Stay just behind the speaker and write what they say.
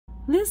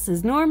This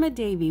is Norma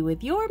Davey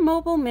with your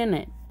Mobile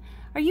Minute.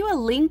 Are you a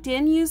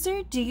LinkedIn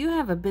user? Do you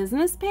have a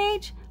business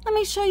page? Let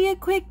me show you a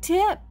quick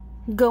tip.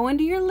 Go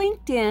into your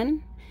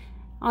LinkedIn.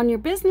 On your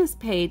business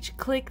page,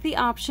 click the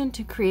option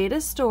to create a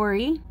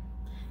story.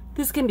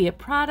 This can be a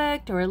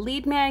product or a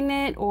lead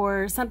magnet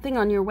or something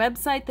on your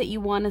website that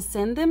you want to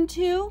send them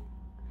to.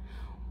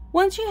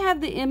 Once you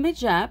have the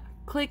image up,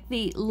 click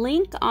the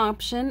link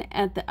option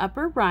at the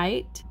upper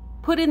right.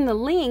 Put in the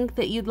link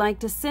that you'd like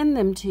to send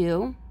them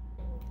to.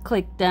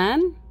 Click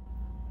Done.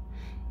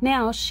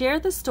 Now share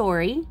the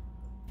story.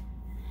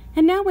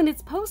 And now when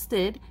it's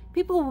posted,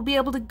 people will be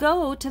able to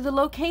go to the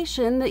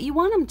location that you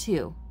want them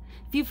to.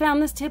 If you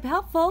found this tip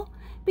helpful,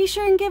 be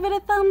sure and give it a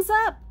thumbs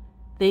up.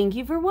 Thank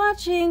you for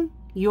watching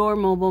Your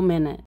Mobile Minute.